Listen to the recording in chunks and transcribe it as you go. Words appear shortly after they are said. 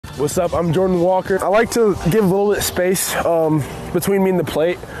What's up? I'm Jordan Walker. I like to give a little bit of space between me and the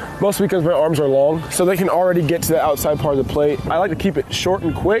plate, mostly because my arms are long, so they can already get to the outside part of the plate. I like to keep it short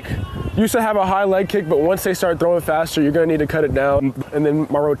and quick. Used to have a high leg kick, but once they start throwing faster, you're gonna need to cut it down. And then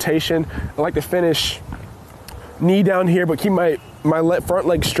my rotation, I like to finish knee down here, but keep my front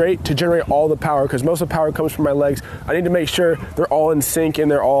leg straight to generate all the power, because most of the power comes from my legs. I need to make sure they're all in sync and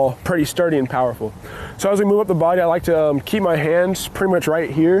they're all pretty sturdy and powerful. So as we move up the body, I like to keep my hands pretty much right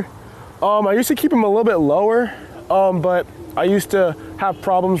here. I used to keep them a little bit lower, but I used to have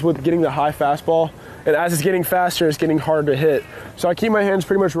problems with getting the high fastball. And as it's getting faster, it's getting harder to hit. So I keep my hands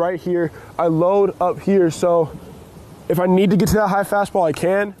pretty much right here. I load up here, so if I need to get to that high fastball, I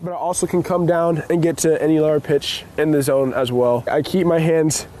can, but I also can come down and get to any lower pitch in the zone as well. I keep my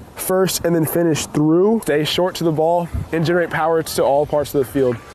hands first and then finish through, stay short to the ball, and generate power to all parts of the field.